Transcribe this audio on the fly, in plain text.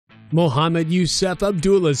Mohammad Youssef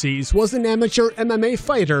Abdulazeez was an amateur MMA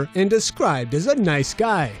fighter and described as a nice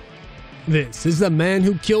guy. This is the man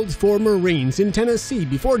who killed 4 Marines in Tennessee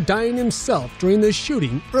before dying himself during the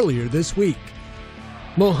shooting earlier this week.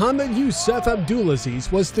 Mohammad Youssef Abdulazeez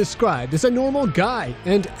was described as a normal guy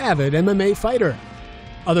and avid MMA fighter.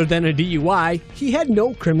 Other than a DUI, he had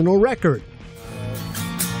no criminal record.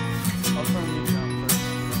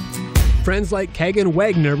 Friends like Kagan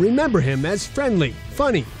Wagner remember him as friendly,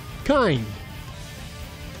 funny, kind.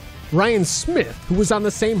 Ryan Smith, who was on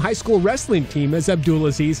the same high school wrestling team as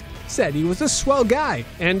Abdulazeez, said he was a swell guy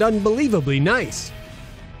and unbelievably nice.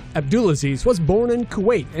 Abdulazeez was born in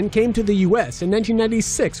Kuwait and came to the U.S. in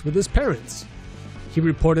 1996 with his parents. He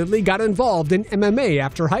reportedly got involved in MMA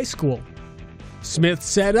after high school. Smith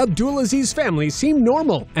said Abdulazeez's family seemed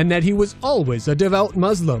normal and that he was always a devout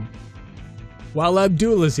Muslim. While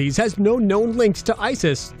Abdulazeez has no known links to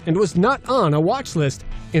ISIS and was not on a watch list,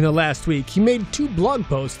 in the last week he made 2 blog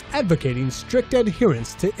posts advocating strict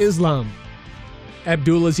adherence to Islam.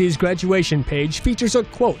 Abdulazeez's graduation page features a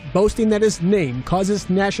quote boasting that his name causes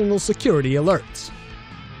national security alerts.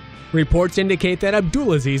 Reports indicate that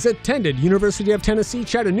Abdulazeez attended University of Tennessee,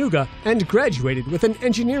 Chattanooga and graduated with an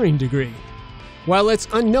engineering degree. While it's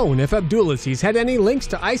unknown if Abdulazeez had any links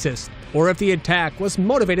to ISIS or if the attack was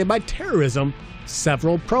motivated by terrorism,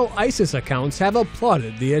 several pro-ISIS accounts have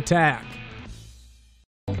applauded the attack.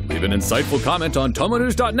 Leave an insightful comment on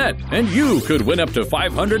TomoNews.net and you could win up to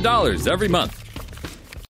 $500 every month.